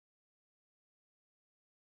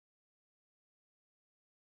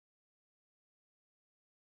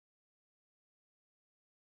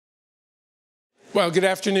Well, good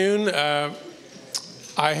afternoon.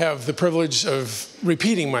 I have the privilege of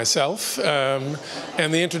repeating myself and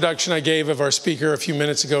the introduction I gave of our speaker a few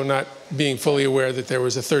minutes ago, not being fully aware that there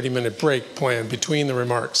was a 30-minute break planned between the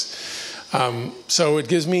remarks. So it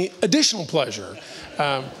gives me additional pleasure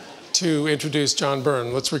to introduce John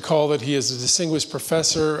Byrne. Let's recall that he is a distinguished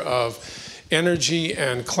professor of energy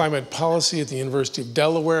and climate policy at the University of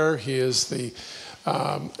Delaware. He is the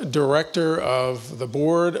director of the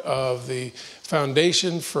board of the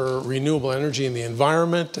Foundation for Renewable Energy and the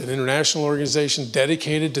Environment, an international organization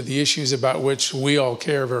dedicated to the issues about which we all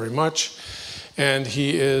care very much. And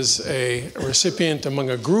he is a recipient among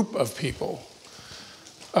a group of people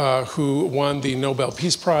who won the Nobel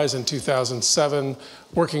Peace Prize in 2007,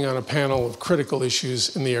 working on a panel of critical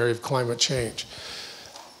issues in the area of climate change.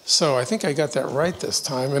 So I think I got that right this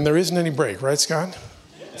time, and there isn't any break, right, Scott?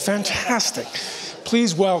 Fantastic.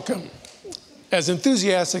 Please welcome, as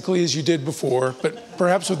enthusiastically as you did before, but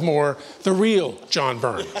perhaps with more, the real John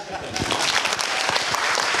Byrne.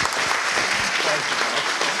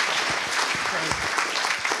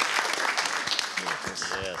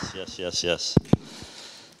 Yes.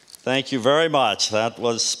 Thank you very much. That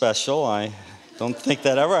was special. I don't think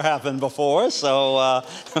that ever happened before. So,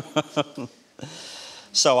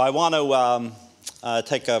 so I want to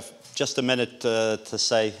take just a minute to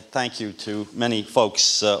say thank you to many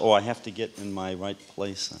folks. I have to get in my right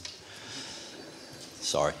place.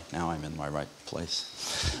 Sorry, now I'm in my right place.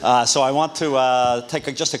 So I want to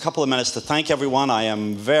take just a couple of minutes to thank everyone. I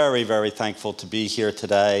am very, very thankful to be here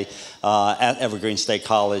today at Evergreen State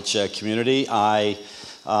College community. I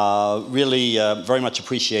really very much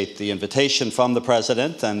appreciate the invitation from the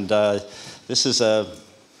president, and this is a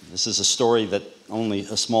story that only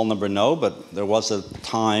a small number know, but there was a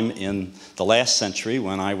time in the last century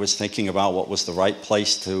when I was thinking about what was the right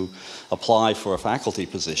place to apply for a faculty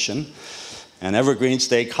position. And Evergreen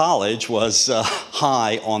State College was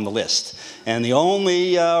high on the list. And the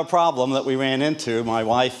only problem that we ran into, my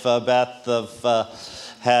wife, Beth,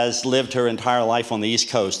 has lived her entire life on the East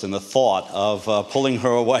Coast, and the thought of pulling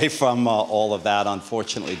her away from all of that,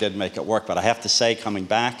 unfortunately, did make it work. But I have to say, coming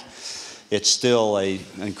back, it's still an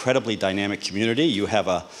incredibly dynamic community. You have,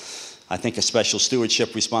 I think, a special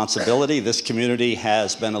stewardship responsibility. This community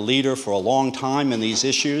has been a leader for a long time in these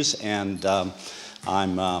issues, and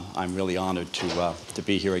I'm really honored to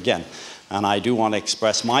be here again. And I do want to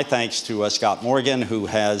express my thanks to Scott Morgan, who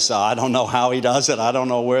has, I don't know how he does it. I don't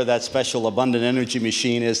know where that special abundant energy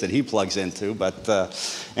machine is that he plugs into. But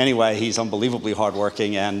anyway, he's unbelievably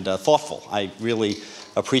hardworking and thoughtful. I really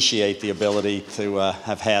appreciate the ability to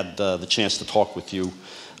have had the chance to talk with you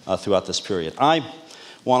throughout this period. I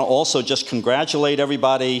want to also just congratulate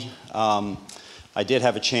everybody. I did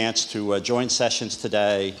have a chance to join sessions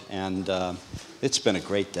today, and it's been a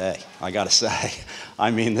great day, I got to say. I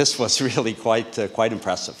mean, this was really quite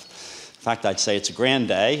impressive. In fact, I'd say it's a grand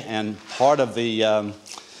day, and part of the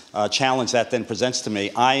challenge that then presents to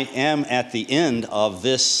me, I am at the end of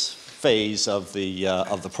this phase of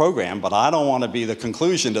the program, but I don't want to be the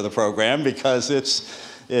conclusion to the program because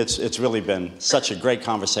it's really been such a great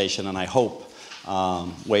conversation, and I hope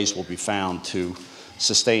ways will be found to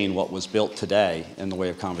sustain what was built today in the way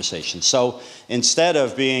of conversation. So instead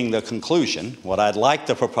of being the conclusion, what I'd like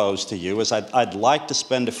to propose to you is I'd like to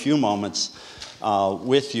spend a few moments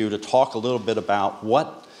with you to talk a little bit about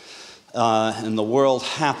what in the world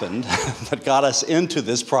happened that got us into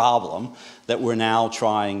this problem that we're now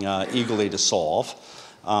trying eagerly to solve.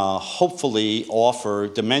 Hopefully offer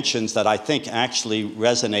dimensions that I think actually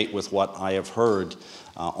resonate with what I have heard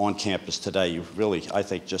on campus today. You've really, I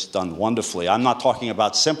think, just done wonderfully. I'm not talking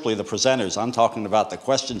about simply the presenters. I'm talking about the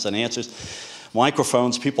questions and answers.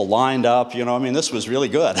 Microphones, people lined up, you know, I mean, this was really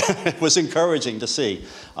good. It was encouraging to see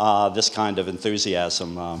this kind of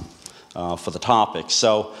enthusiasm for the topic.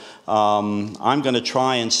 So I'm going to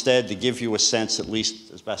try instead to give you a sense, at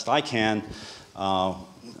least as best I can,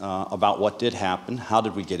 about what did happen, how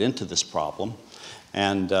did we get into this problem,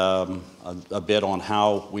 and a bit on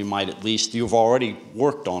how we might at least, you've already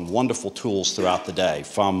worked on wonderful tools throughout the day,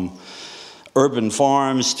 from urban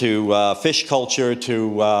farms to fish culture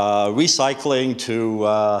to recycling to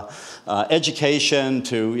education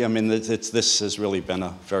to, I mean, this has really been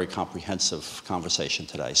a very comprehensive conversation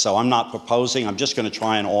today. So I'm not proposing, I'm just going to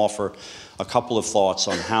try and offer a couple of thoughts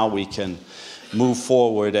on how we can move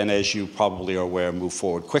forward, and as you probably are aware, move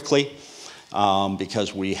forward quickly,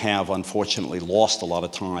 because we have unfortunately lost a lot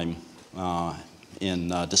of time in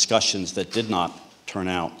discussions that did not turn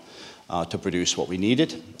out to produce what we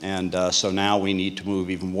needed, and so now we need to move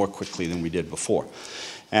even more quickly than we did before.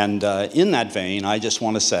 And in that vein, I just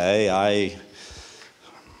want to say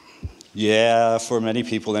Yeah, for many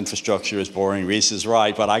people, infrastructure is boring. Reese is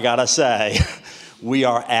right, but I gotta say, we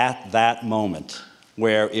are at that moment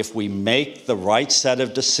where if we make the right set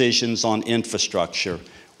of decisions on infrastructure,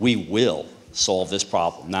 we will solve this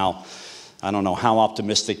problem. Now, I don't know how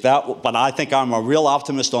optimistic that, but I think I'm a real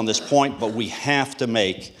optimist on this point, but we have to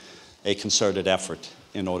make a concerted effort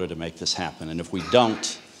in order to make this happen. And if we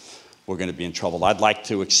don't, we're going to be in trouble. I'd like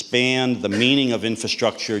to expand the meaning of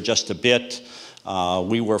infrastructure just a bit.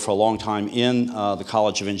 We were for a long time in the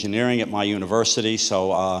College of Engineering at my university,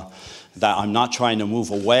 so that I'm not trying to move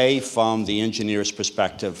away from the engineer's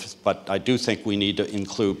perspective, but I do think we need to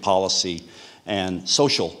include policy and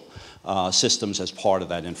social systems as part of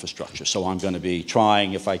that infrastructure. So I'm going to be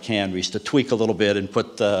trying, if I can, Reese, to tweak a little bit and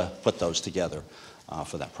put those together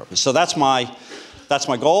for that purpose. So that's my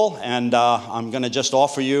goal, and I'm going to just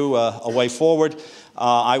offer you a way forward.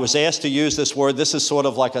 I was asked to use this word. This is sort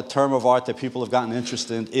of like a term of art that people have gotten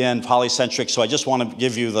interested in, polycentric. So I just want to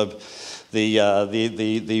give you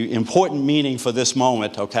the important meaning for this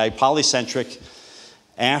moment. Okay, polycentric.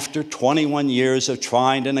 After 21 years of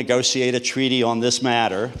trying to negotiate a treaty on this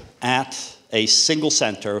matter at a single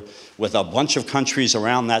center with a bunch of countries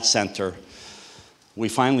around that center, we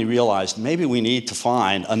finally realized maybe we need to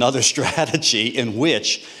find another strategy in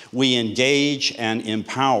which we engage and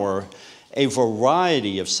empower a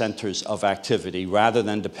variety of centers of activity rather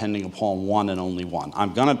than depending upon one and only one.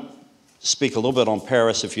 I'm going to speak a little bit on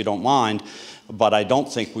Paris if you don't mind, but I don't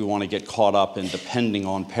think we want to get caught up in depending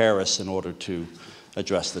on Paris in order to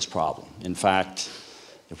address this problem. In fact,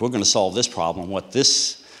 if we're going to solve this problem, what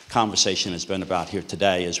this conversation has been about here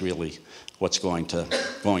today is really what's going to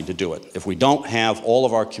do it. If we don't have all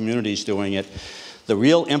of our communities doing it, the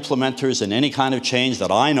real implementers in any kind of change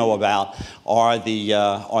that I know about are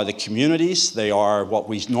the communities. They are what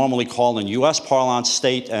we normally call in U.S. parlance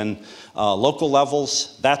state and local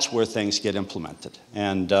levels. That's where things get implemented.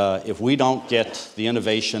 And if we don't get the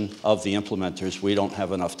innovation of the implementers, we don't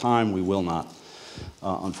have enough time. We will not,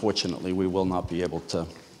 unfortunately, we will not be able to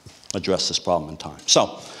address this problem in time.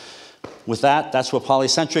 So, with that, that's what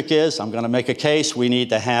polycentric is. I'm going to make a case. We need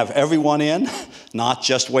to have everyone in, not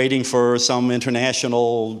just waiting for some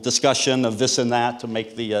international discussion of this and that to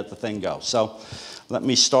make the thing go. So let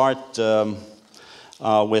me start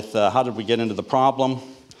with how did we get into the problem?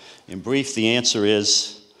 In brief, the answer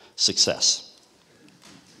is success.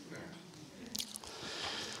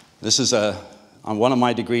 This is one of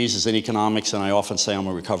my degrees is in economics, and I often say I'm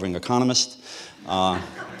a recovering economist.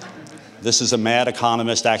 This is a mad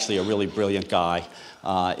economist, actually a really brilliant guy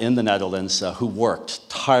in the Netherlands who worked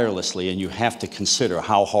tirelessly, and you have to consider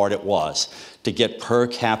how hard it was to get per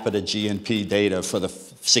capita GNP data for the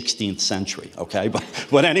 16th century, okay?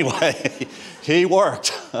 But anyway, he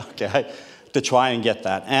worked, okay, to try and get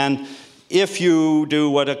that. And if you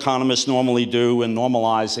do what economists normally do in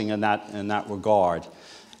normalizing in that regard,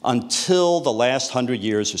 until the last 100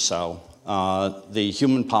 years or so, the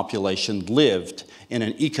human population lived in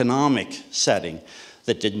an economic setting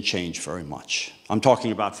that didn't change very much. I'm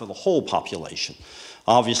talking about for the whole population.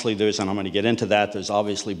 Obviously, and I'm going to get into that, there's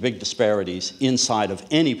obviously big disparities inside of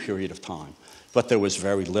any period of time, but there was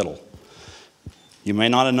very little. You may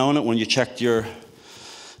not have known it when you checked your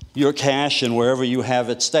cash and wherever you have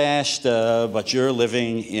it stashed, but you're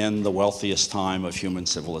living in the wealthiest time of human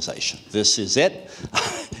civilization. This is it.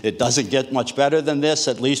 It doesn't get much better than this,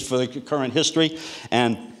 at least for the current history,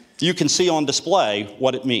 and you can see on display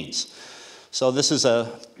what it means. So this is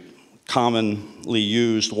a commonly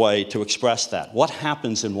used way to express that. What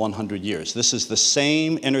happens in 100 years? This is the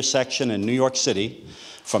same intersection in New York City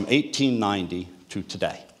from 1890 to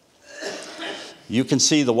today. You can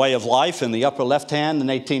see the way of life in the upper left hand in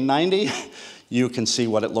 1890. You can see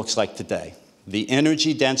what it looks like today. The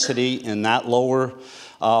energy density in that lower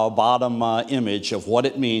bottom image of what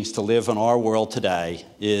it means to live in our world today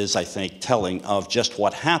is, I think, telling of just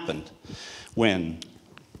what happened when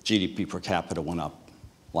GDP per capita went up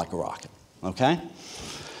like a rocket, okay?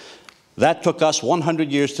 That took us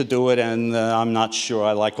 100 years to do it, and I'm not sure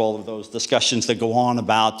I like all of those discussions that go on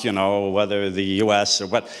about, you know, whether the U.S. or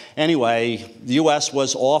what. Anyway, the U.S.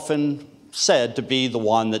 was often said to be the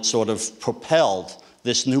one that sort of propelled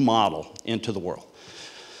this new model into the world.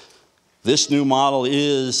 This new model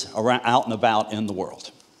is out and about in the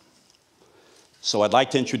world. So I'd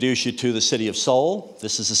like to introduce you to the city of Seoul.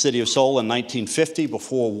 This is the city of Seoul in 1950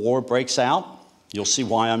 before war breaks out. You'll see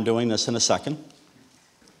why I'm doing this in a second.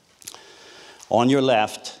 On your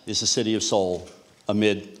left is the city of Seoul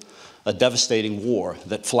amid a devastating war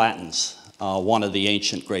that flattens one of the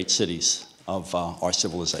ancient great cities of our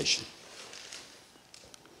civilization.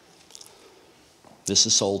 This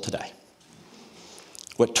is Seoul today.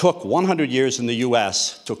 What took 100 years in the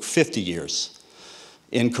US took 50 years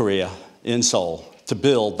in Korea, in Seoul, to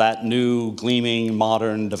build that new, gleaming,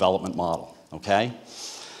 modern development model, okay?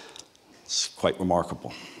 It's quite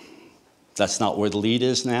remarkable. That's not where the lead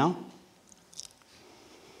is now.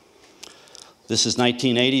 This is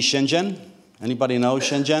 1980 Shenzhen. Anybody know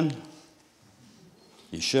Shenzhen?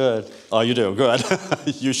 You should. Oh, you do, good.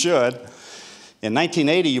 You should. In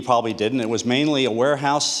 1980, you probably didn't. It was mainly a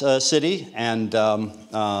warehouse city and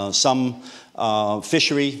some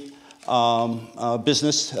fishery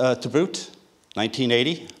business to boot.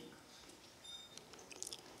 1980.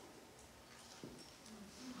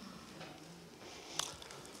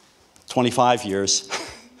 "25 years,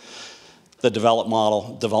 the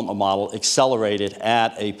development model accelerated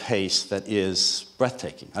at a pace that is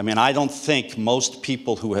breathtaking. I mean, I don't think most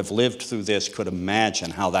people who have lived through this could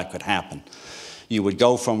imagine how that could happen. You would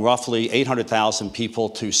go from roughly 800,000 people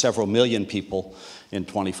to several million people in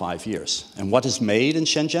 25 years. And what is made in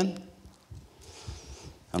Shenzhen?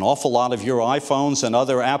 An awful lot of your iPhones and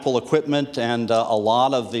other Apple equipment, and a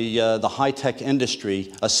lot of the high-tech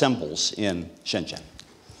industry assembles in Shenzhen,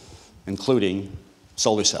 including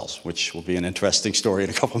solar cells, which will be an interesting story in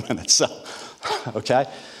a couple minutes. So, okay?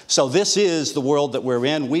 So this is the world that we're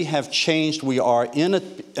in. We have changed. We are in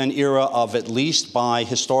an era of, at least by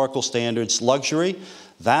historical standards, luxury.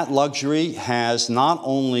 That luxury has not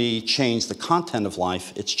only changed the content of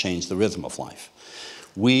life, it's changed the rhythm of life.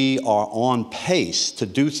 We are on pace to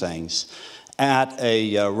do things at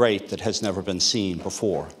a rate that has never been seen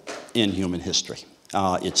before in human history.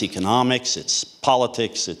 It's economics, it's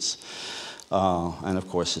politics, and of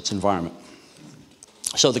course, it's environment.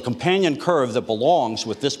 So the companion curve that belongs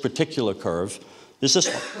with this particular curve is this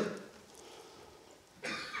one.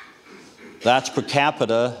 That's per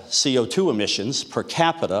capita CO2 emissions,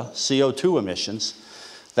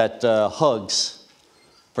 that hugs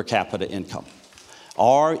per capita income.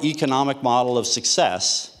 Our economic model of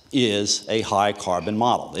success is a high carbon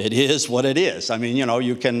model. It is what it is. I mean, you know,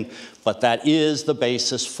 you can, but that is the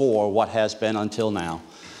basis for what has been until now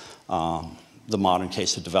the modern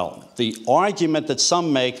case of development. The argument that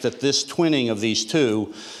some make that this twinning of these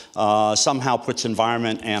two somehow puts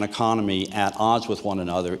environment and economy at odds with one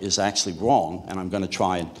another is actually wrong, and I'm going to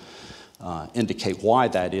try and indicate why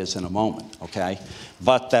that is in a moment, okay?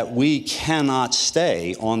 But that we cannot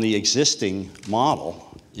stay on the existing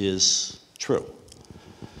model is true.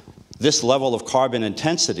 This level of carbon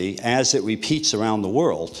intensity, as it repeats around the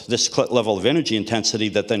world, this level of energy intensity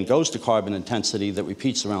that then goes to carbon intensity that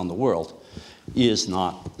repeats around the world, is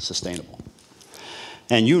not sustainable.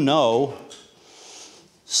 And you know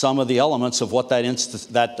some of the elements of what that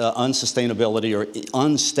unsustainability or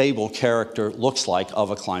unstable character looks like of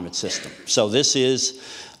a climate system. So this is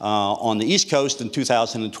on the East Coast in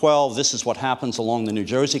 2012. This is what happens along the New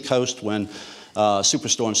Jersey coast when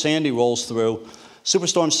Superstorm Sandy rolls through.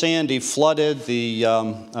 Superstorm Sandy flooded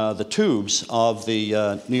the tubes of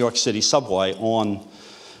the New York City subway on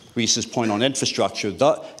Reese's point on infrastructure.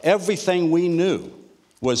 Everything we knew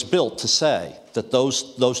was built to say that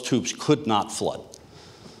those tubes could not flood.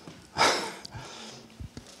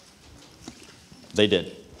 They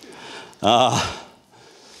did.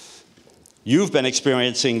 You've been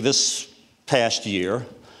experiencing this past year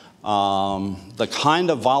the kind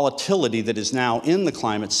of volatility that is now in the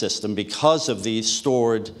climate system because of these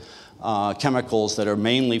stored chemicals that are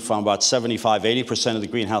mainly from about 75–80% of the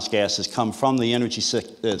greenhouse gases come from the energy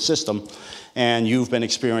system, and you've been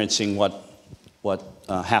experiencing what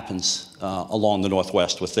happens along the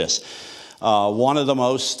Northwest with this. One of the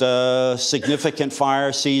most significant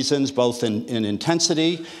fire seasons, both in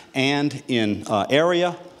intensity and in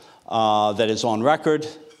area, that is on record.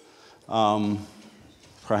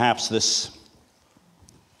 Perhaps this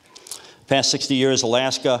past 60 years,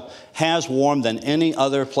 Alaska has warmed than any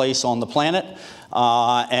other place on the planet,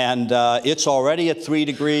 and it's already at 3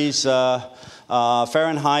 degrees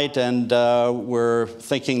Fahrenheit, and we're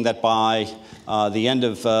thinking that by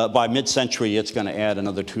by mid-century, it's going to add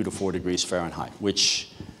another 2 to 4 degrees Fahrenheit, which,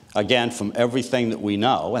 again, from everything that we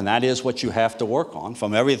know, and that is what you have to work on,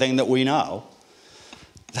 from everything that we know,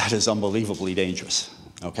 that is unbelievably dangerous,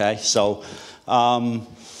 okay? So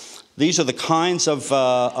these are the kinds of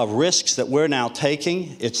risks that we're now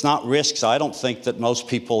taking. It's not risks, I don't think, that most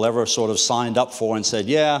people ever sort of signed up for and said,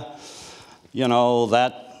 yeah, you know,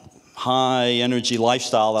 that high energy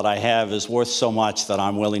lifestyle that I have is worth so much that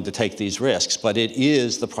I'm willing to take these risks. But it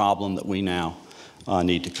is the problem that we now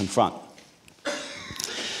need to confront.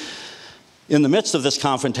 In the midst of this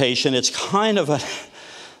confrontation, it's kind of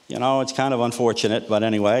it's kind of unfortunate, but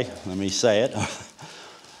anyway, let me say it.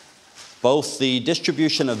 Both the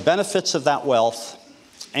distribution of benefits of that wealth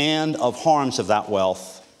and of harms of that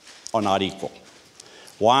wealth are not equal.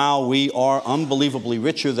 While we are unbelievably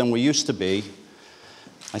richer than we used to be,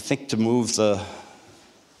 I think to move the,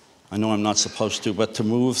 I know I'm not supposed to, but to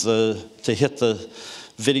hit the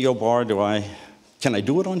video bar, can I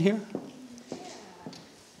do it on here?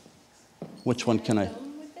 Which one can I?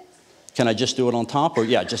 Can I just do it on top, or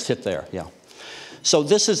yeah, just hit there, yeah. So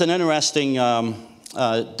this is an interesting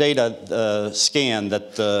data scan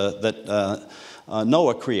that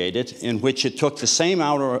NOAA created, in which it took the same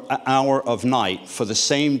hour of night for the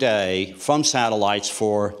same day from satellites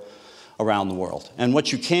for around the world. And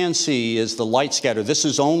what you can see is the light scatter. This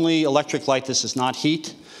is only electric light. This is not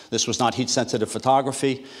heat. This was not heat-sensitive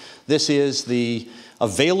photography. This is the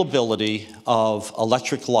availability of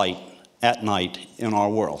electric light at night in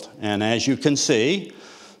our world. And as you can see,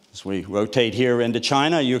 as we rotate here into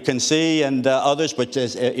China, you can see, and others, but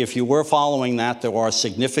if you were following that, there are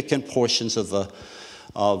significant portions of the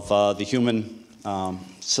human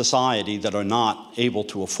society that are not able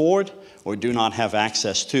to afford or do not have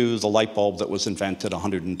access to the light bulb that was invented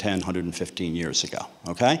 110, 115 years ago,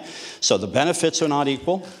 okay? So the benefits are not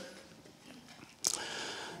equal.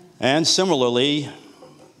 And similarly,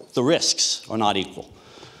 the risks are not equal.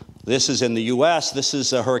 This is in the US, this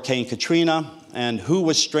is Hurricane Katrina, and who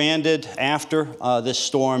was stranded after this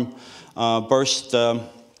storm burst the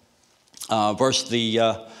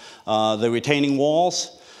retaining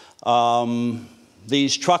walls.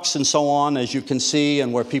 These trucks and so on, as you can see,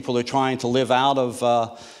 and where people are trying to live out of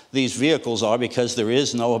these vehicles are, because there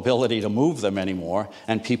is no ability to move them anymore,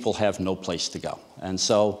 and people have no place to go. And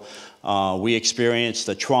so we experienced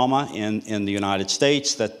the trauma in the United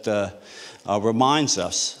States that reminds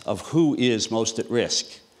us of who is most at risk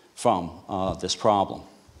from this problem.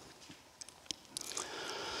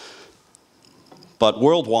 But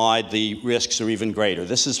worldwide, the risks are even greater.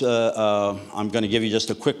 This is, I'm going to give you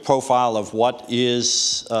just a quick profile of what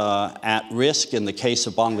is at risk in the case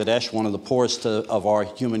of Bangladesh, one of the poorest of our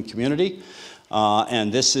human community.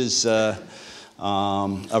 And this is a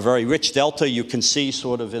very rich delta. You can see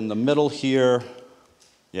sort of in the middle here,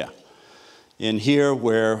 yeah, in here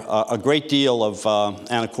where a great deal of,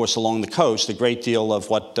 and of course along the coast, a great deal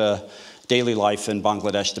of what daily life in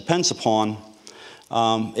Bangladesh depends upon.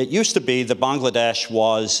 It used to be that Bangladesh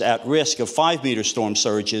was at risk of 5-meter storm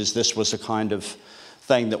surges. This was a kind of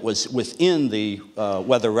thing that was within the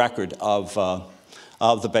weather record of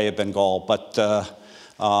the Bay of Bengal.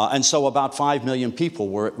 And so about 5 million people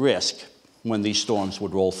were at risk when these storms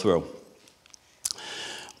would roll through.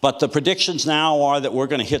 But the predictions now are that we're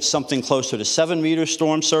going to hit something closer to 7-meter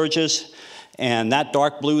storm surges. And that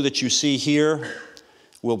dark blue that you see here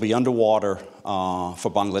will be underwater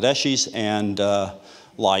for Bangladeshis, and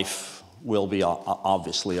life will be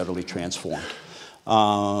obviously utterly transformed.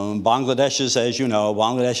 Bangladesh's, as you know,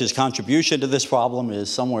 Bangladesh's contribution to this problem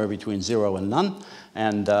is somewhere between 0 and none,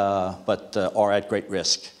 and, but are at great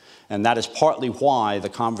risk. And that is partly why the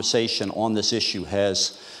conversation on this issue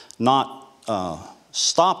has not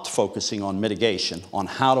stopped focusing on mitigation, on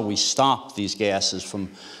how do we stop these gases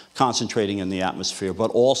from concentrating in the atmosphere,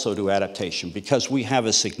 but also to adaptation, because we have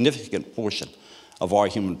a significant portion of our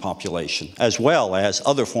human population, as well as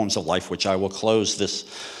other forms of life, which I will close this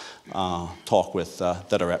talk with,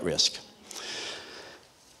 that are at risk.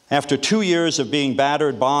 After 2 years of being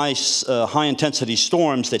battered by high-intensity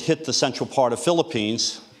storms that hit the central part of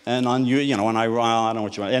Philippines, and I don't know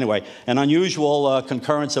what you want. Anyway, an unusual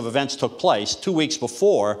concurrence of events took place 2 weeks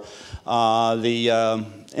before the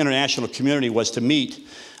international community was to meet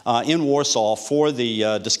in Warsaw for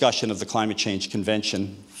the discussion of the Climate Change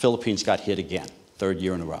Convention. Philippines got hit again, 3rd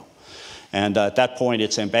year in a row. And at that point,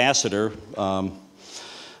 its ambassador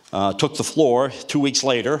took the floor 2 weeks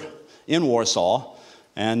later in Warsaw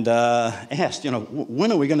and asked,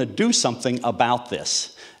 when are we going to do something about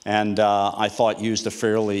this? And I thought used a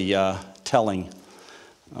fairly telling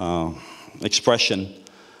expression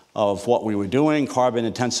of what we were doing: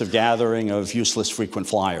 carbon-intensive gathering of useless frequent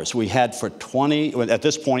flyers. We had for at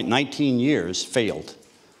this point, 19 years, failed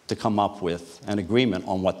to come up with an agreement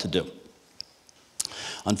on what to do.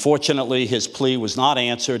 Unfortunately, his plea was not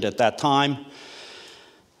answered at that time,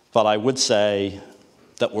 but I would say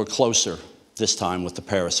that we're closer this time with the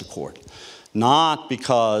Paris Accord. Not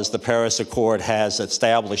because the Paris Accord has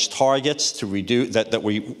established targets to reduce, that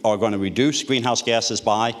we are going to reduce greenhouse gases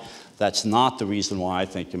by. That's not the reason why I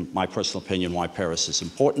think, in my personal opinion, why Paris is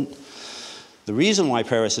important. The reason why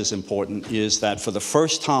Paris is important is that for the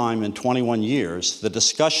first time in 21 years, the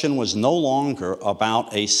discussion was no longer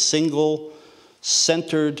about a single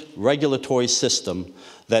centered regulatory system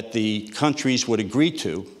that the countries would agree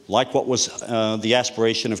to, like what was the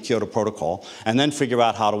aspiration of Kyoto Protocol, and then figure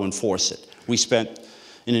out how to enforce it. We spent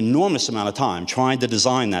an enormous amount of time trying to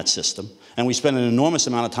design that system, and we spent an enormous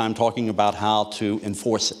amount of time talking about how to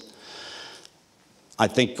enforce it. I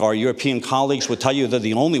think our European colleagues would tell you they're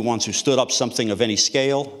the only ones who stood up something of any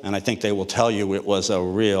scale, and I think they will tell you it was a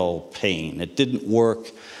real pain. It didn't work.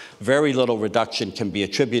 Very little reduction can be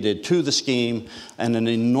attributed to the scheme, and an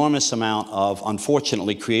enormous amount of,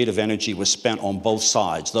 unfortunately, creative energy was spent on both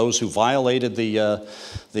sides, those who violated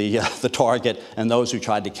the target and those who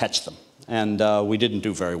tried to catch them. And we didn't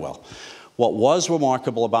do very well. What was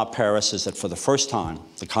remarkable about Paris is that for the first time,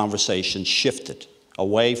 the conversation shifted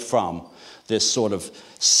away from this sort of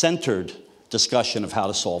centered discussion of how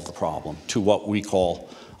to solve the problem to what we call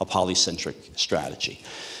a polycentric strategy.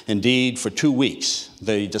 Indeed, for 2 weeks,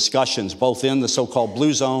 the discussions, both in the so-called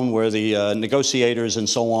blue zone, where the negotiators and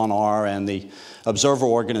so on are, and the observer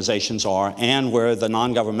organizations are, and where the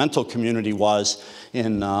non-governmental community was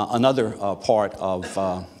in another part of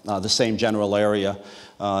the same general area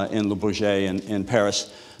in Le Bourget in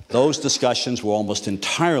Paris, those discussions were almost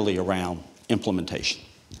entirely around implementation,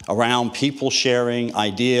 around people sharing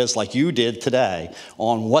ideas like you did today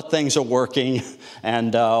on what things are working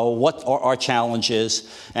and what are our challenges,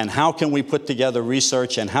 and how can we put together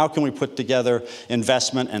research, and how can we put together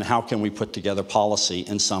investment, and how can we put together policy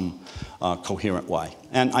in some coherent way.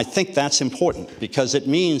 And I think that's important because it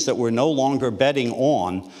means that we're no longer betting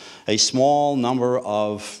on a small number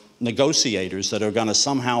of negotiators that are going to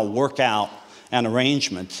somehow work out an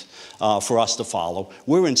arrangement for us to follow.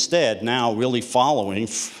 We're instead now really following,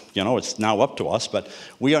 you know, it's now up to us, but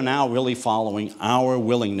we are now really following our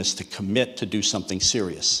willingness to commit to do something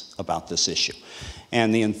serious about this issue.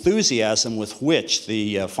 And the enthusiasm with which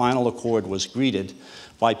the final accord was greeted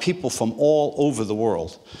by people from all over the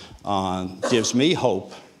world gives me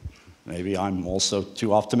hope. Maybe I'm also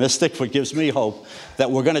too optimistic, but gives me hope that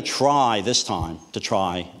we're going to try this time to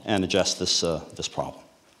try and address this problem.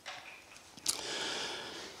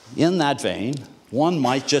 In that vein, one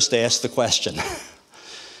might just ask the question.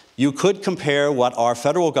 You could compare what our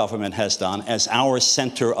federal government has done as our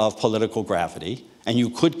center of political gravity, and you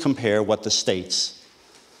could compare what the states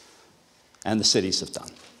and the cities have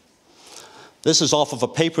done. This is off of a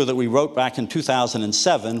paper that we wrote back in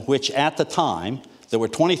 2007, which at the time, there were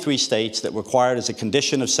 23 states that required as a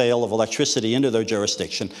condition of sale of electricity into their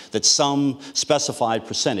jurisdiction that some specified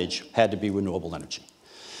percentage had to be renewable energy.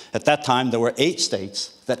 At that time, there were 8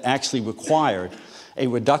 states that actually required a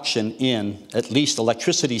reduction in at least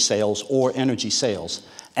electricity sales or energy sales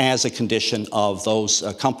as a condition of those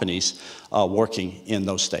companies working in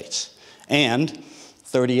those states. And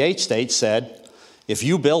 38 states said, if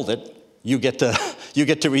you build it, you get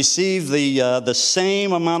to receive the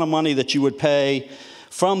same amount of money that you would pay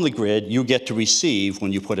from the grid, you get to receive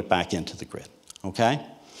when you put it back into the grid, okay?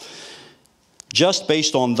 Just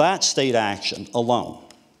based on that state action alone,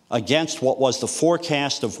 against what was the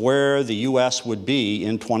forecast of where the U.S. would be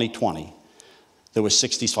in 2020, there was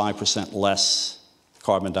 65% less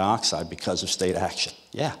carbon dioxide because of state action.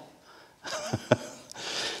 Yeah.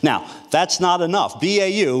 Now, that's not enough.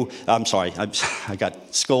 BAU, I'm sorry, I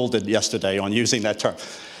got scolded yesterday on using that term.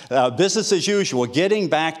 Business as usual, getting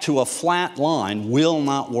back to a flat line will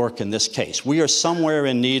not work in this case. We are somewhere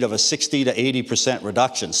in need of a 60 to 80%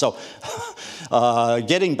 reduction. So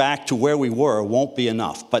getting back to where we were won't be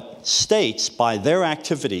enough. But states, by their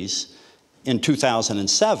activities in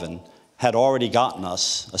 2007, had already gotten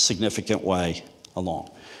us a significant way along.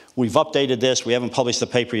 We've updated this. We haven't published the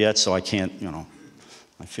paper yet, so I can't, you know,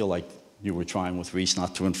 I feel like you were trying with Reese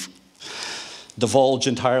not to divulge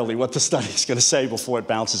entirely what the study is going to say before it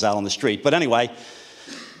bounces out on the street. But anyway,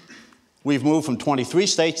 we've moved from 23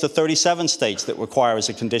 states to 37 states that require as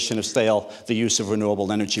a condition of sale the use of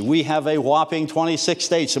renewable energy. We have a whopping 26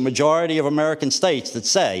 states, a majority of American states, that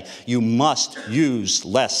say you must use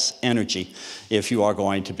less energy if you are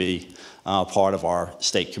going to be part of our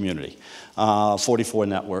state community. 44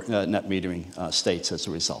 net metering states as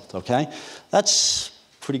a result, okay? That's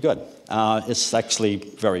pretty good. It's actually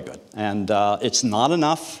very good. And it's not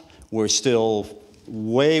enough. We're still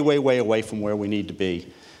way, way, way away from where we need to be,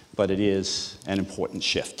 but it is an important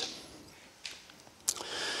shift.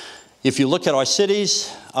 If you look at our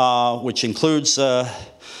cities, which includes, I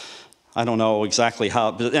don't know exactly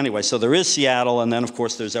how, but anyway, so there is Seattle, and then of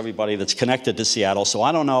course there's everybody that's connected to Seattle. So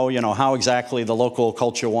I don't know, how exactly the local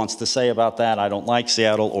culture wants to say about that. I don't like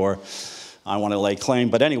Seattle, or I want to lay claim.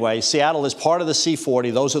 But anyway, Seattle is part of the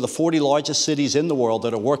C40. Those are the 40 largest cities in the world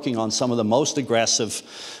that are working on some of the most aggressive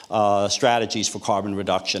strategies for carbon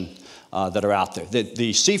reduction that are out there.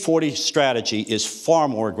 The C40 strategy is far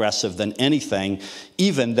more aggressive than anything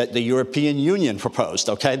even that the European Union proposed,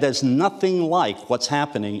 okay? There's nothing like what's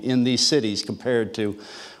happening in these cities compared to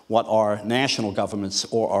what our national governments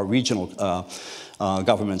or our regional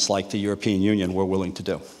governments like the European Union were willing to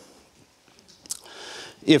do.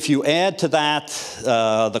 If you add to that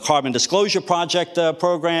the Carbon Disclosure Project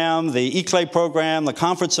program, the ECLAE program, the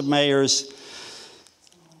Conference of Mayors,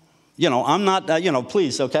 you know, I'm not, you know,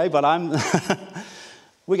 please, okay, but I'm,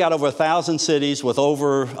 we got over 1,000 cities with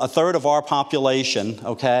over a third of our population,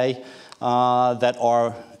 okay, that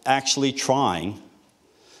are actually trying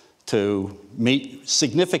to meet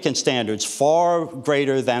significant standards far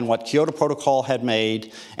greater than what Kyoto Protocol had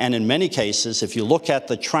made. And in many cases, if you look at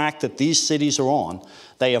the track that these cities are on,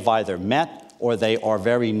 they have either met or they are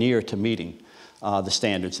very near to meeting the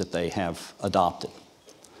standards that they have adopted.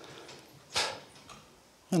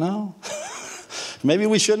 You know, maybe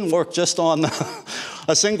we shouldn't work just on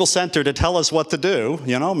a single center to tell us what to do.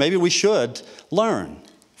 You know, maybe we should learn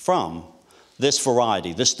from this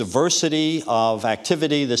variety, this diversity of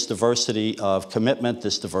activity, this diversity of commitment,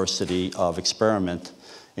 this diversity of experiment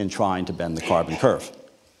in trying to bend the carbon curve.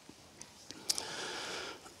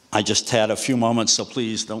 I just had a few moments, so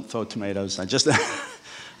please don't throw tomatoes.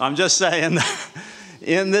 I'm just saying,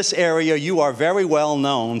 in this area, you are very well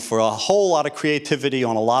known for a whole lot of creativity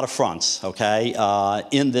on a lot of fronts, okay,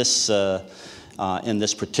 in this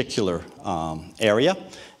particular area.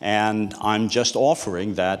 And I'm just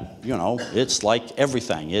offering that, you know, it's like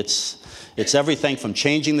everything. It's everything from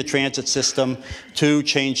changing the transit system to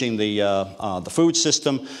changing the food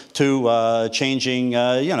system to changing,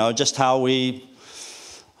 you know, just how we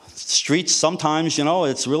streets. Sometimes, you know,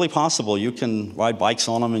 it's really possible. You can ride bikes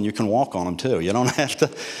on them and you can walk on them too. You don't have to.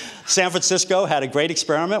 San Francisco had a great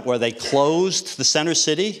experiment where they closed the center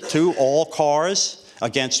city to all cars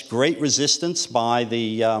against great resistance by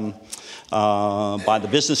the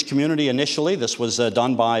business community initially. This was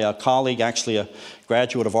done by a colleague, actually a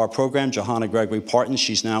graduate of our program, Johanna Gregory Parton.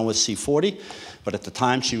 She's now with C40, but at the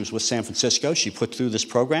time she was with San Francisco. She put through this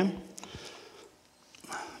program.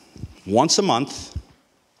 Once a month,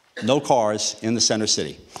 no cars in the center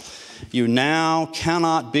city. You now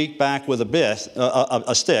cannot beat back with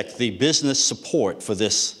a stick the business support for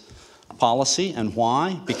this policy. And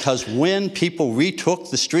why? Because when people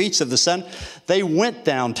retook the streets of the center, they went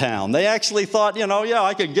downtown. They actually thought, you know, yeah,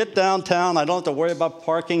 I could get downtown. I don't have to worry about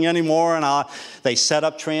parking anymore. And they set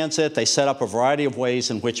up transit. They set up a variety of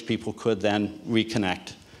ways in which people could then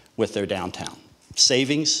reconnect with their downtown.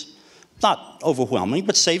 Savings, not overwhelming,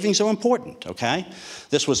 but savings are important, okay?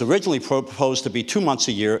 This was originally proposed to be 2 months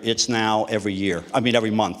a year. It's now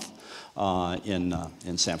every month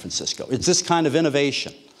in San Francisco. It's this kind of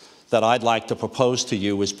innovation that I'd like to propose to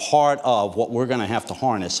you as part of what we're going to have to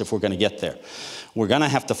harness if we're going to get there. We're going to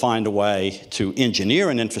have to find a way to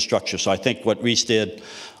engineer an infrastructure. So I think what Reese did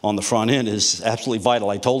on the front end is absolutely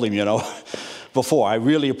vital. I told him, you know, before, I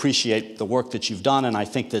really appreciate the work that you've done, and I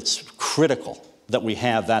think that's critical that we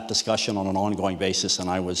have that discussion on an ongoing basis. And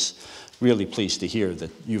I was really pleased to hear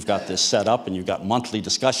that you've got this set up and you've got monthly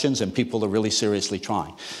discussions and people are really seriously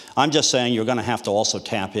trying. I'm just saying you're going to have to also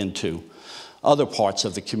tap into other parts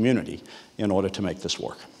of the community in order to make this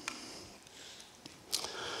work.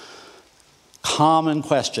 Common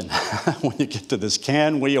question when you get to this: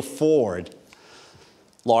 can we afford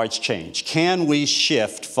large change? Can we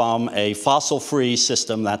shift from a fossil-free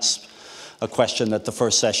system? That's a question that the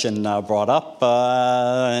first session brought up,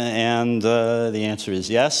 and the answer is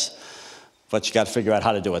yes, but you got to figure out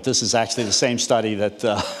how to do it. This is actually the same study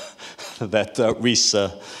that Reese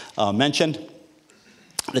mentioned.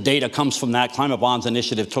 The data comes from that. Climate Bonds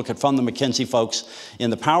Initiative took it from the McKinsey folks.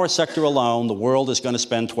 In the power sector alone, the world is going to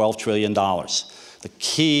spend $12 trillion. The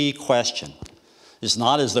key question is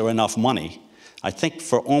not, is there enough money? I think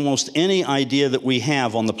for almost any idea that we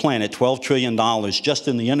have on the planet, $12 trillion just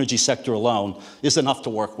in the energy sector alone is enough to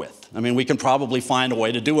work with. I mean, we can probably find a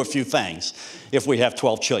way to do a few things if we have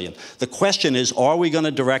 $12 trillion. The question is, are we going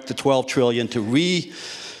to direct the $12 trillion to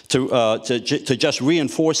just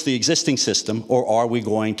reinforce the existing system, or are we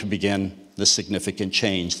going to begin the significant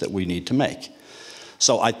change that we need to make?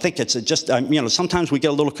 So I think it's just, you know, sometimes we get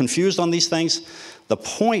a little confused on these things. The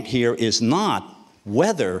point here is not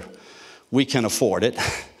whether we can afford it.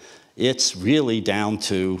 It's really down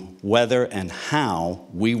to whether and how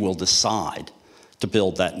we will decide to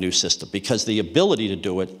build that new system, because the ability to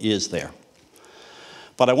do it is there.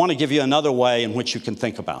 But I want to give you another way in which you can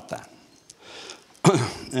think about that.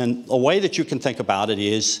 And a way that you can think about it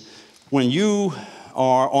is when you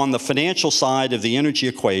are on the financial side of the energy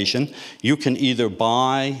equation. You can either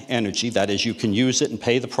buy energy, that is, you can use it and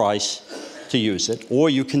pay the price to use it, or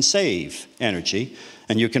you can save energy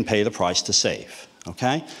and you can pay the price to save,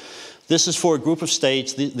 okay? This is for a group of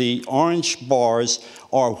states. The orange bars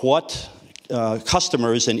are what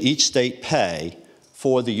customers in each state pay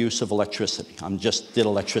for the use of electricity. I just did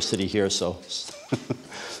electricity here, so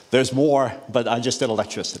there's more, but I just did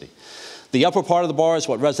electricity. The upper part of the bar is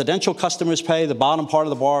what residential customers pay. The bottom part of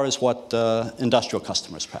the bar is what industrial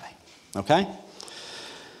customers pay, okay?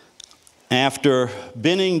 After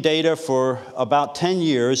binning data for about 10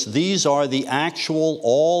 years, these are the actual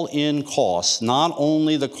all-in costs, not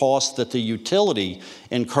only the cost that the utility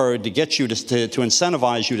incurred to get you to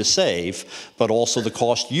incentivize you to save, but also the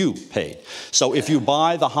cost you paid. So if you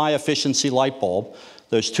buy the high-efficiency light bulb,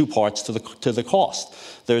 there's two parts to the cost.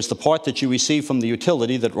 There's the part that you receive from the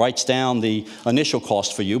utility that writes down the initial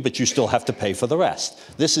cost for you, but you still have to pay for the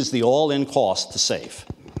rest. This is the all-in cost to save,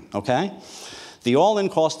 okay? The all-in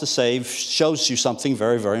cost to save shows you something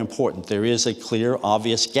very, very important. There is a clear,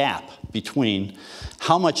 obvious gap between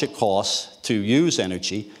how much it costs to use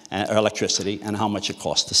energy, or electricity, and how much it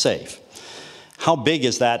costs to save. How big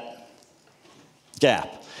is that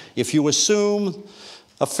gap? If you assume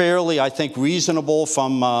a fairly, I think, reasonable,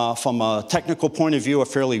 from a technical point of view, a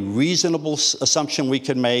fairly reasonable assumption we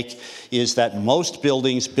can make is that most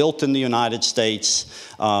buildings built in the United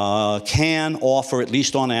States can offer, at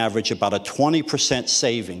least on average, about a 20%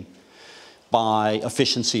 saving by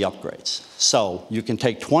efficiency upgrades. So you can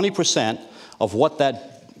take 20% of what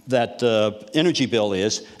that energy bill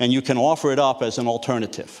is, and you can offer it up as an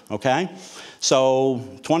alternative, okay? So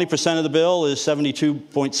 20% of the bill is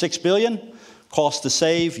 $72.6 billion. Cost to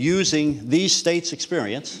save, using these states'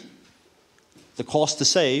 experience, the cost to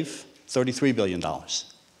save, $33 billion.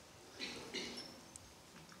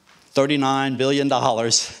 $39 billion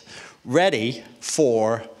ready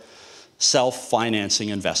for self-financing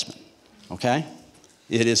investment, okay?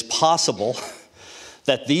 It is possible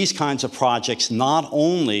that these kinds of projects not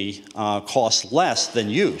only cost less than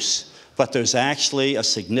use, but there's actually a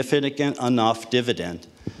significant enough dividend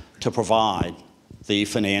to provide the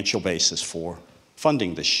financial basis for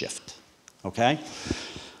funding this shift, okay?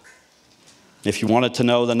 If you wanted to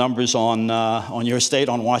know the numbers on your state,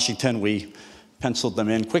 on Washington, we penciled them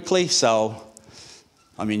in quickly. So,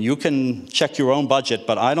 I mean, you can check your own budget,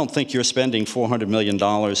 but I don't think you're spending $400 million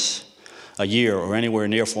a year or anywhere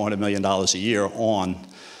near $400 million a year on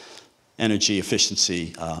energy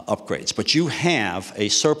efficiency upgrades. But you have a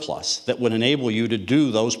surplus that would enable you to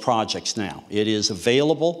do those projects now. It is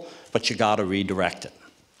available, but you got to redirect it.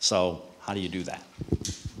 So how do you do that?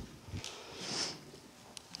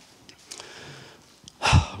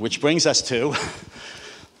 Which brings us to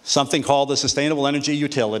something called the Sustainable Energy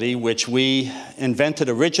Utility, which we invented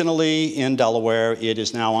originally in Delaware. It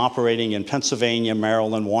is now operating in Pennsylvania,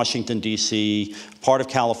 Maryland, Washington, D.C., part of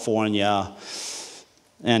California,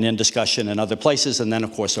 and in discussion in other places, and then,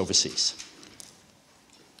 of course, overseas.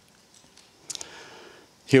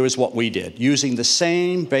 Here is what we did. Using the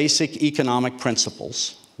same basic economic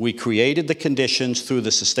principles, we created the conditions through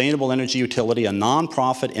the Sustainable Energy Utility, a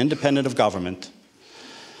nonprofit independent of government,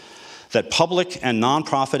 that public and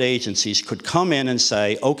nonprofit agencies could come in and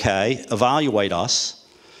say, okay, evaluate us,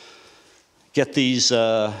 get these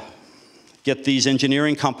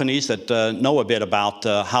engineering companies that know a bit about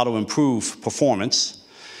how to improve performance,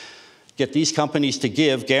 get these companies to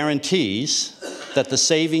give guarantees that the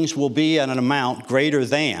savings will be at an amount greater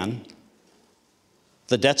than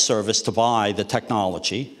the debt service to buy the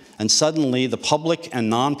technology, and suddenly the public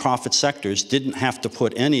and nonprofit sectors didn't have to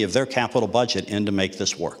put any of their capital budget in to make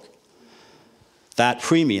this work. That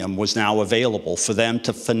premium was now available for them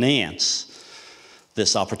to finance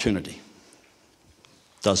this opportunity.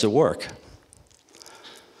 Does it work?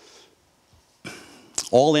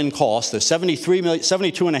 All-in cost, the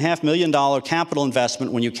 $72.5 million capital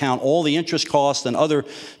investment, when you count all the interest costs and other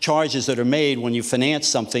charges that are made when you finance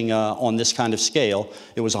something on this kind of scale,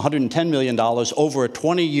 it was $110 million over a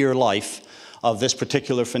 20-year life of this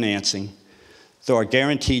particular financing. There are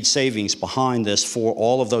guaranteed savings behind this for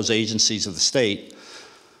all of those agencies of the state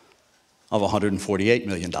of $148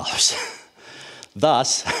 million.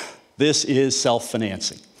 Thus, this is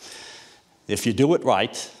self-financing. If you do it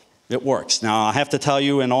right, it works. Now, I have to tell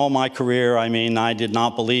you, in all my career, I mean, I did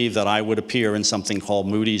not believe that I would appear in something called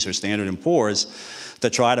Moody's or Standard & Poor's to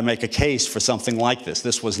try to make a case for something like this.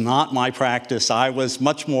 This was not my practice. I was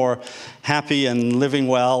much more happy and living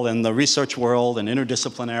well in the research world and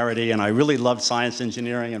interdisciplinarity, and I really loved science,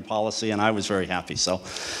 engineering, and policy, and I was very happy. So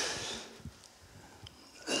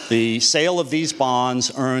The sale of these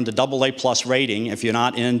bonds earned a AA+ rating. If you're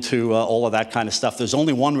not into all of that kind of stuff, there's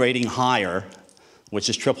only one rating higher, which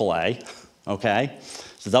is AAA, okay?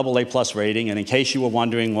 It's a AA+ rating, and in case you were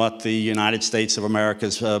wondering what the United States of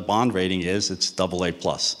America's bond rating is, it's AA+.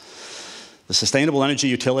 The Sustainable Energy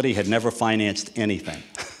Utility had never financed anything.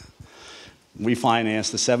 We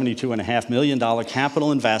financed a $72.5 million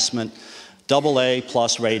capital investment, AA+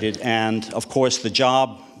 rated, and of course the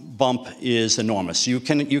job bump is enormous. You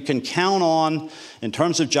can count on, in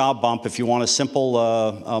terms of job bump, if you want a simple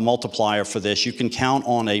multiplier for this, you can count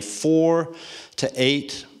on a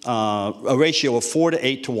ratio of 4 to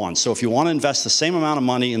 8 to 1. So if you want to invest the same amount of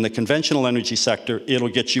money in the conventional energy sector, it'll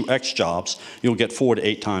get you X jobs. You'll get 4 to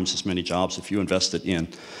 8 times as many jobs if you invest it in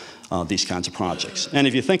these kinds of projects. And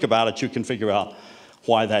if you think about it, you can figure out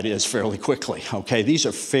why that is fairly quickly. Okay, these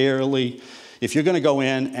are fairly, if you're going to go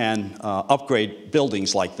in and upgrade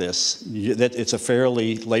buildings like this, it's a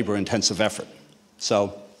fairly labor-intensive effort.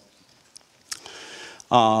 So,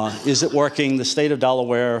 is it working? The state of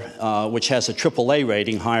Delaware, which has a AAA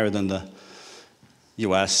rating higher than the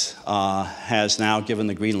U.S., has now given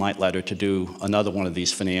the green light letter to do another one of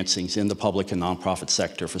these financings in the public and nonprofit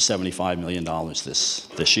sector for $75 million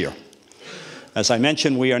this year. As I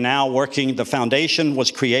mentioned, we are now working, the foundation was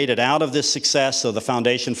created out of this success, so the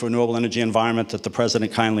Foundation for Renewable Energy Environment that the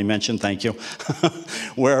President kindly mentioned, thank you,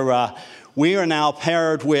 we are now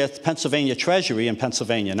paired with Pennsylvania Treasury in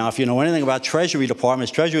Pennsylvania. Now, if you know anything about Treasury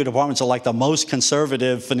Departments are like the most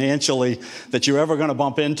conservative financially that you're ever going to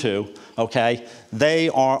bump into, okay? They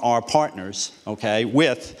are our partners, okay,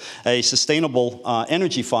 with a sustainable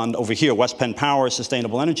energy fund over here, West Penn Power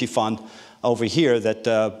Sustainable Energy Fund over here that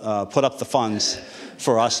put up the funds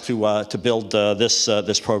for us to build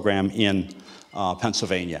this program in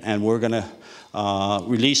Pennsylvania. And we're going to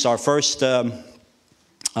release our first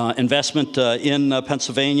investment in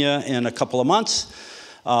Pennsylvania in a couple of months,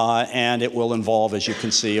 and it will involve, as you can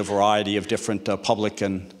see, a variety of different public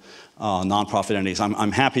and nonprofit entities.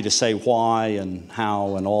 I'm happy to say why and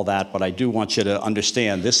how and all that, but I do want you to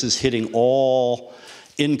understand this is hitting all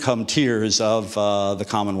income tiers of the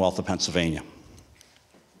Commonwealth of Pennsylvania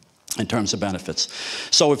in terms of benefits.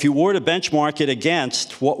 So if you were to benchmark it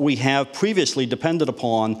against what we have previously depended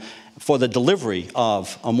upon for the delivery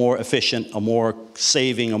of a more efficient, a more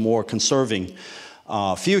saving, a more conserving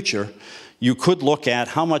future, you could look at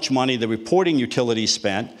how much money the reporting utilities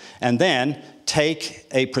spent and then take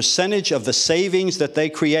a percentage of the savings that they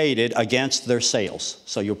created against their sales.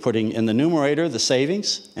 So you're putting in the numerator the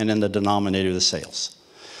savings and in the denominator the sales.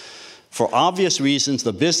 For obvious reasons,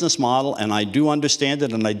 the business model, and I do understand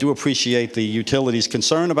it and I do appreciate the utilities'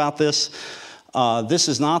 concern about this, this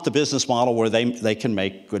is not the business model where they can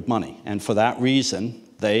make good money. And for that reason,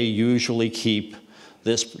 they usually keep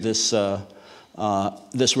this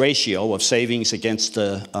ratio of savings against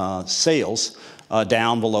sales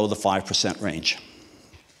down below the 5% range.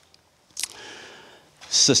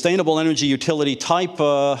 Sustainable energy utility type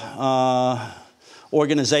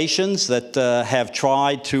organizations that have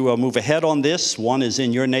tried to move ahead on this. One is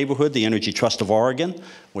in your neighborhood, the Energy Trust of Oregon,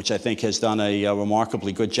 which I think has done a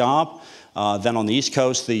remarkably good job. Then on the East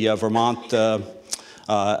Coast, the Vermont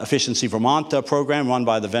Efficiency Vermont program run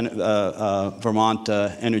by the Vermont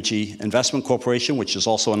Energy Investment Corporation, which is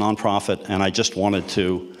also a nonprofit. And I just wanted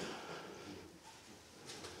to,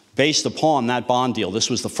 based upon that bond deal, this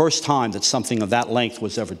was the first time that something of that length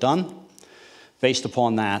was ever done. Based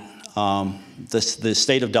upon that, the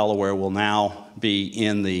state of Delaware will now be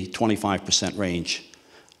in the 25% range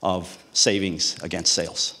of savings against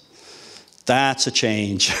sales. That's a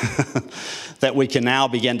change that we can now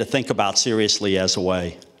begin to think about seriously as a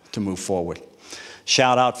way to move forward.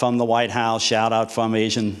 Shout out from the White House, shout out from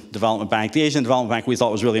Asian Development Bank. The Asian Development Bank we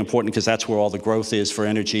thought was really important because that's where all the growth is for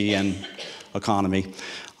energy and economy.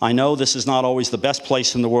 I know this is not always the best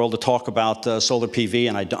place in the world to talk about solar PV,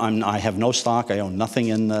 and I have no stock. I own nothing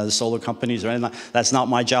in the solar companies or anything. That's not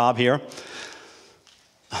my job here.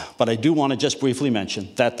 But I do want to just briefly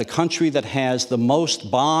mention that the country that has the most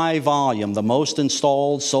by volume, the most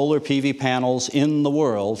installed solar PV panels in the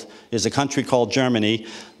world is a country called Germany.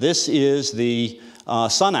 This is the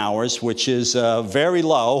sun hours, which is very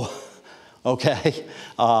low, okay,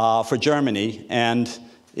 for Germany, and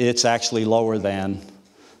it's actually lower than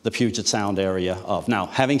the Puget Sound area of. Now,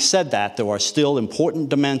 having said that, there are still important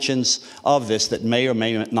dimensions of this that may or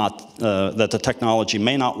may not, that the technology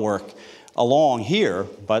may not work along here,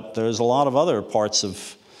 but there's a lot of other parts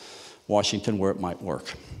of Washington where it might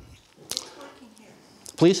work. It's working here.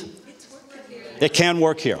 Please? It's working here. It can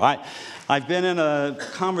work here. I've been in a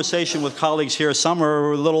conversation with colleagues here. Some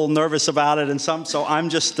are a little nervous about it, and some, so I'm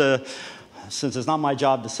just since it's not my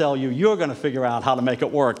job to sell you, you're going to figure out how to make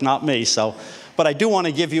it work, not me. So, but I do want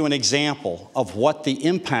to give you an example of what the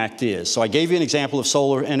impact is. So I gave you an example of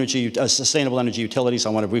solar energy, sustainable energy utilities. I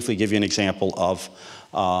want to briefly give you an example of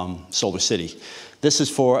Solar City. This is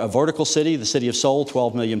for a vertical city, the city of Seoul,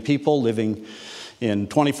 12 million people living in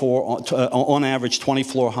 24, on average,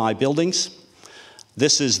 20-floor-high buildings.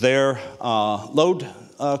 This is their load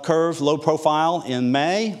curve, load profile in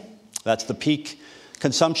May. That's the peak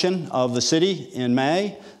consumption of the city in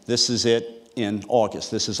May. This is it in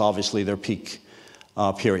August. This is obviously their peak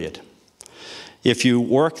period. If you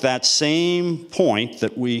work that same point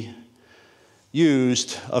that we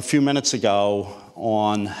used a few minutes ago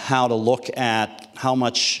on how to look at how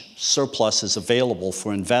much surplus is available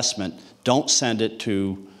for investment, don't send it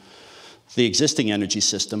to the existing energy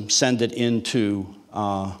system, send it into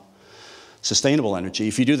sustainable energy.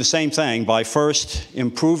 If you do the same thing by first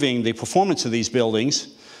improving the performance of these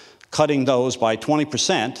buildings, cutting those by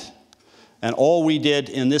 20%, and all we did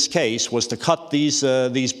in this case was to cut these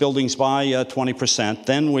buildings by 20%,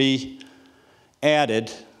 then we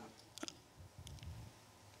added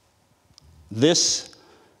this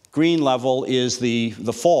green level is the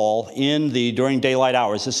fall during daylight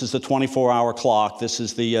hours. This is the 24-hour clock. This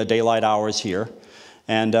is the daylight hours here.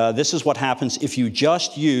 And this is what happens if you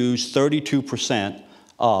just use 32%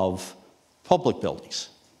 of public buildings,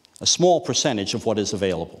 a small percentage of what is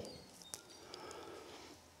available.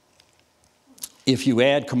 If you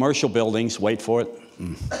add commercial buildings, wait for it.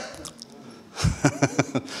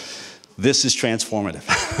 This is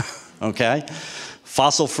transformative, okay?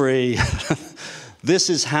 Fossil-free.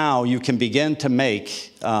 This is how you can begin to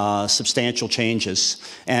make substantial changes.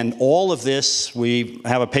 And all of this, we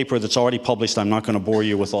have a paper that's already published. I'm not going to bore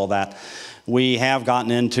you with all that. We have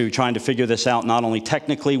gotten into trying to figure this out not only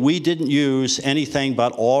technically. We didn't use anything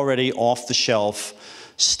but already off-the-shelf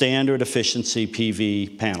standard efficiency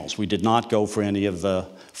PV panels. We did not go for any of the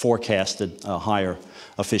forecasted higher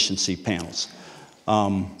efficiency panels.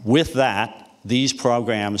 With that, these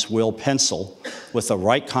programs will pencil, with the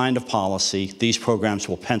right kind of policy, these programs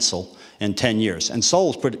will pencil in 10 years. And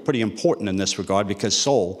Seoul is pretty important in this regard because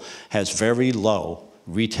Seoul has very low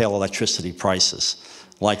retail electricity prices,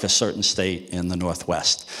 like a certain state in the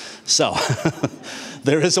Northwest. So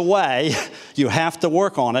there is a way. You have to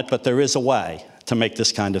work on it, but there is a way to make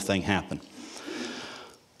this kind of thing happen.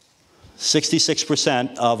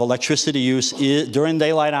 66% of electricity use during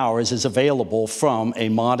daylight hours is available from a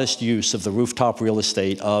modest use of the rooftop real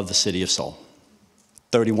estate of the city of Seoul.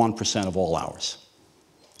 31% of all hours.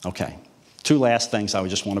 Okay, two last things I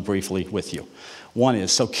would just want to briefly with you. One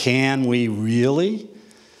is, so can we really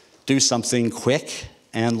do something quick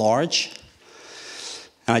and large?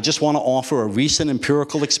 And I just want to offer a recent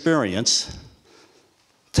empirical experience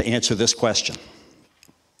to answer this question.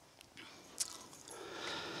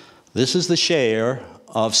 This is the share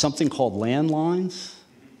of something called landlines.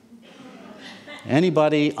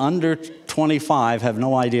 Anybody under 25 have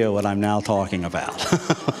no idea what I'm now talking about.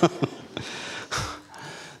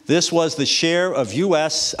 This was the share of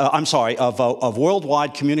of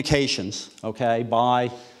worldwide communications, okay, by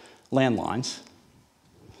landlines.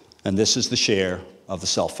 And this is the share of the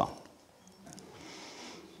cell phone.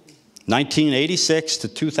 1986 to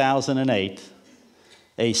 2008,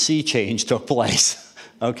 a sea change took place.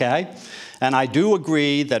 Okay? And I do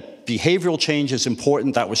agree that behavioral change is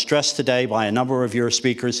important. That was stressed today by a number of your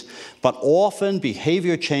speakers. But often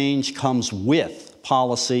behavior change comes with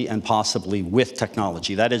policy and possibly with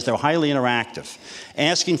technology. That is, they're highly interactive.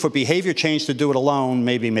 Asking for behavior change to do it alone,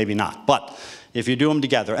 maybe, maybe not. But if you do them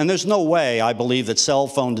together, and there's no way, I believe, that cell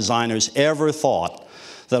phone designers ever thought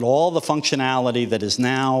that all the functionality that is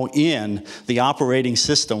now in the operating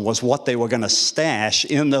system was what they were going to stash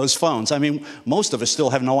in those phones. I mean, most of us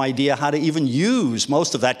still have no idea how to even use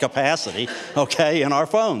most of that capacity, okay, in our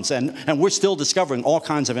phones. And we're still discovering all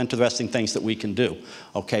kinds of interesting things that we can do,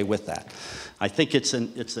 okay, with that. I think it's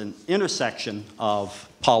an intersection of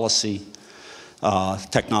policy,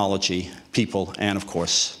 technology, people, and of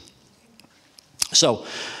course. So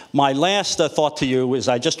my last thought to you is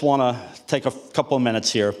I just want to take a couple of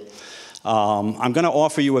minutes here. I'm going to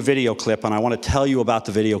offer you a video clip, and I want to tell you about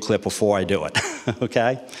the video clip before I do it,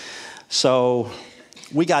 okay? So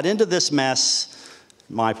we got into this mess.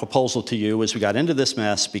 My proposal to you is we got into this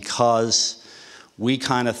mess because we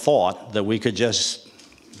kind of thought that we could just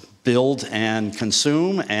build and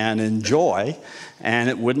consume and enjoy, and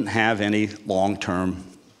it wouldn't have any long-term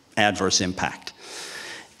adverse impact.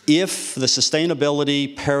 If the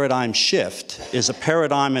sustainability paradigm shift is a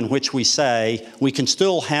paradigm in which we say we can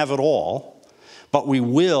still have it all, but we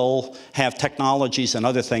will have technologies and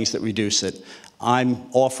other things that reduce it. I'm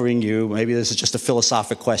offering you, maybe this is just a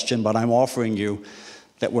philosophic question, but I'm offering you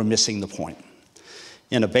that we're missing the point.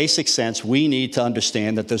 In a basic sense, we need to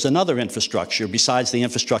understand that there's another infrastructure besides the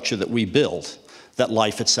infrastructure that we build that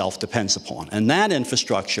life itself depends upon. And that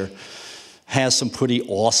infrastructure has some pretty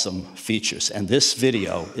awesome features. And this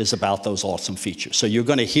video is about those awesome features. So you're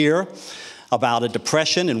going to hear about a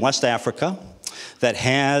depression in West Africa that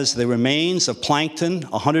has the remains of plankton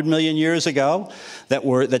 100 million years ago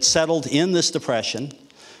that settled in this depression.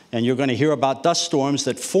 And you're going to hear about dust storms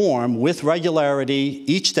that form with regularity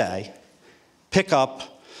each day, pick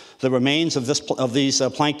up the remains of these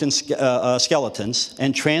plankton skeletons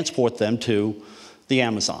and transport them to the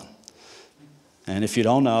Amazon. And if you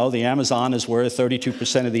don't know, the Amazon is where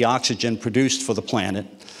 32% of the oxygen produced for the planet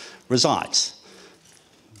resides.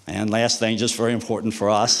 And last thing, just very important for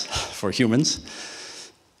us, for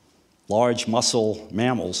humans, large muscle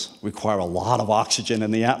mammals require a lot of oxygen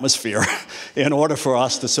in the atmosphere in order for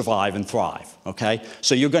us to survive and thrive, okay?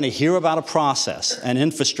 So you're going to hear about a process, an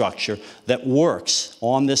infrastructure that works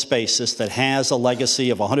on this basis, that has a legacy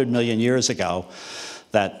of 100 million years ago,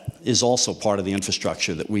 that is also part of the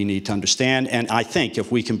infrastructure that we need to understand. And I think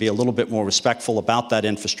if we can be a little bit more respectful about that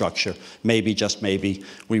infrastructure, maybe, just maybe,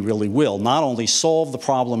 we really will not only solve the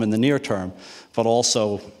problem in the near term, but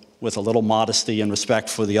also with a little modesty and respect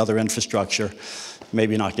for the other infrastructure,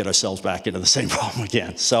 maybe not get ourselves back into the same problem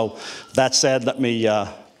again. So that said, let me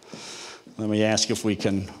ask if we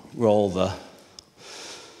can roll the...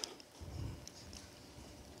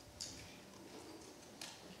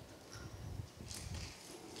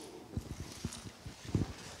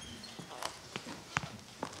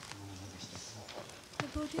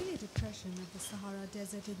 The Byrne Depression of the Sahara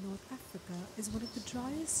Desert in North Africa is one of the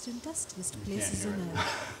driest and dustiest places on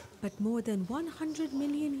Earth. But more than 100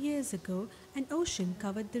 million years ago, an ocean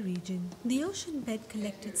covered the region. The ocean bed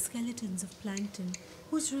collected skeletons of plankton,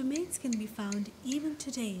 whose remains can be found even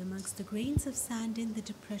today amongst the grains of sand in the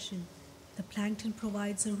depression. The plankton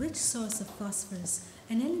provides a rich source of phosphorus,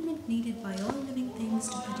 an element needed by all living things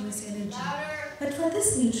to produce energy. But for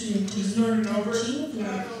this nutrient to re-enter the chain of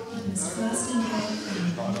life, it must first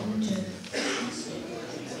involve a long journey.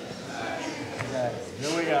 Okay,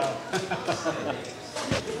 here we go.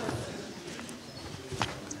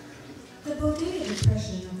 The Byrne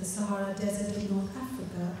Depression of the Sahara Desert in North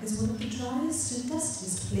Africa is one of the driest and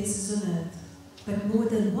dustiest places on Earth. But more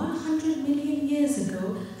than 100 million years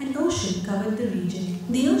ago, an ocean covered the region.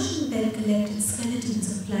 The ocean bed collected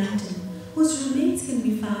skeletons of plankton, whose remains can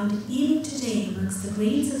be found even today amongst the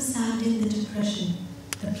grains of sand in the depression.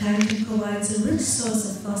 The plankton provides a rich source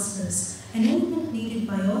of phosphorus, an element needed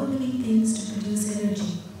by all living things to produce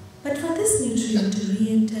energy. But for this nutrient to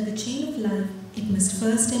re-enter the chain of life, it must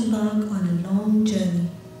first embark on a long journey.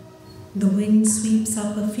 The wind sweeps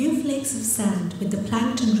up a few flakes of sand with the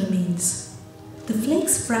plankton remains. The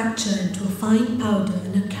flakes fracture into a fine powder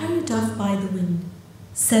and are carried off by the wind.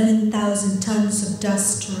 7,000 tons of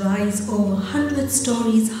dust rise over 100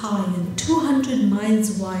 stories high and 200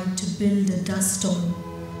 miles wide to build a dust storm.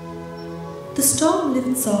 The storm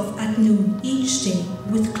lifts off at noon each day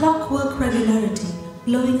with clockwork regularity,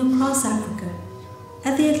 blowing across Africa.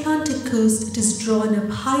 At the Atlantic coast, it is drawn up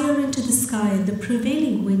higher into the sky and the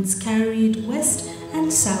prevailing winds carry it west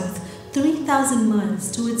and south 3,000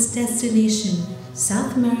 miles to its destination,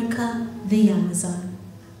 South America, the Amazon.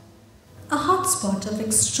 A hotspot of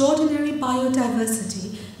extraordinary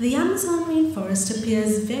biodiversity, the Amazon rainforest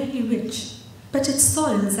appears very rich, but its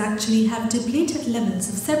soils actually have depleted levels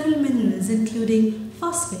of several minerals including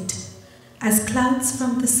phosphate. As clouds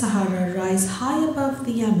from the Sahara rise high above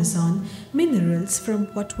the Amazon, minerals from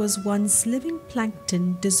what was once living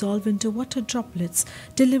plankton dissolve into water droplets,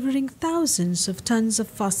 delivering thousands of tons of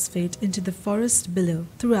phosphate into the forest below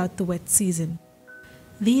throughout the wet season.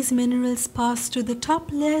 These minerals pass through the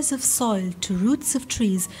top layers of soil to roots of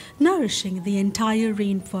trees, nourishing the entire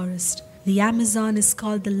rainforest. The Amazon is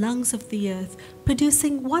called the lungs of the earth,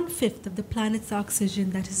 producing 1/5 of the planet's oxygen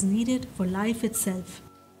that is needed for life itself.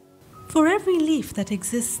 For every leaf that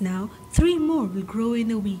exists now, 3 more will grow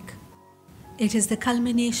in a week. It is the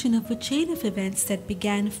culmination of a chain of events that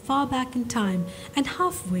began far back in time and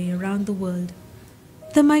halfway around the world.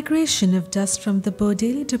 The migration of dust from the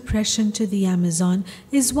Byrne Depression to the Amazon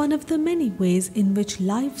is one of the many ways in which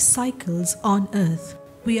life cycles on Earth.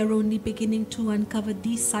 We are only beginning to uncover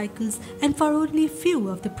these cycles and for only few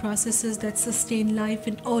of the processes that sustain life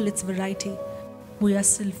in all its variety. We are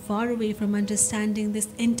still far away from understanding this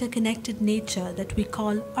interconnected nature that we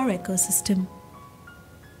call our ecosystem.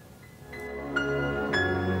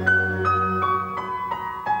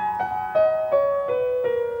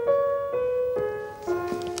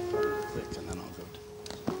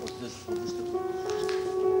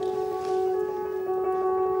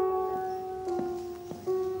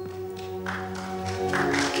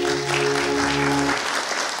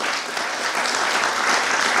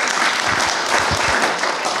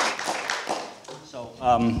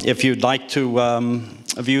 If you'd like to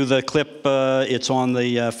view the clip, it's on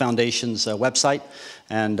the Foundation's website.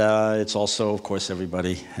 And it's also, of course,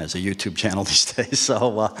 everybody has a YouTube channel these days.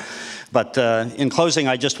 So, but in closing,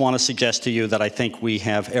 I just want to suggest to you that I think we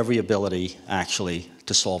have every ability, actually,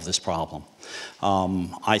 to solve this problem.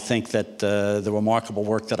 I think that the remarkable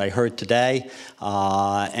work that I heard today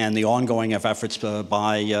and the ongoing efforts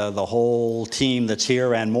by the whole team that's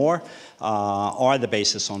here and more are the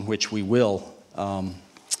basis on which we will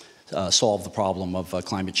solve the problem of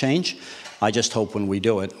climate change. I just hope when we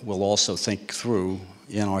do it, we'll also think through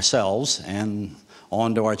in ourselves and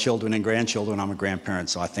on to our children and grandchildren. I'm a grandparent,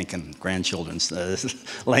 so I think in grandchildren's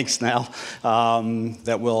lengths now,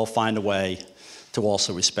 that we'll find a way to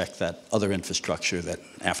also respect that other infrastructure that,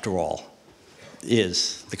 after all,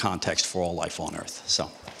 is the context for all life on Earth. So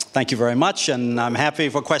thank you very much, and I'm happy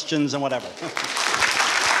for questions and whatever.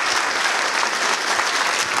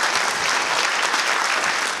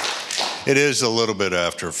 It is a little bit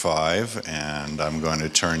after 5, and I'm going to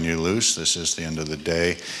turn you loose. This is the end of the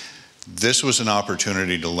day. This was an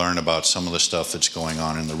opportunity to learn about some of the stuff that's going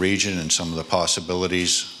on in the region and some of the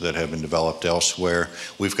possibilities that have been developed elsewhere.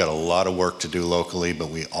 We've got a lot of work to do locally, but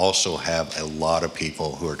we also have a lot of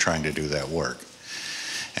people who are trying to do that work.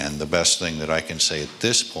 And the best thing that I can say at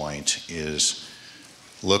this point is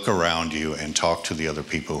look around you and talk to the other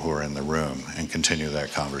people who are in the room and continue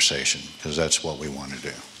that conversation, because that's what we want to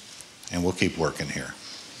do. And we'll keep working here.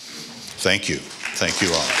 Thank you. Thank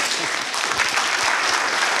you all.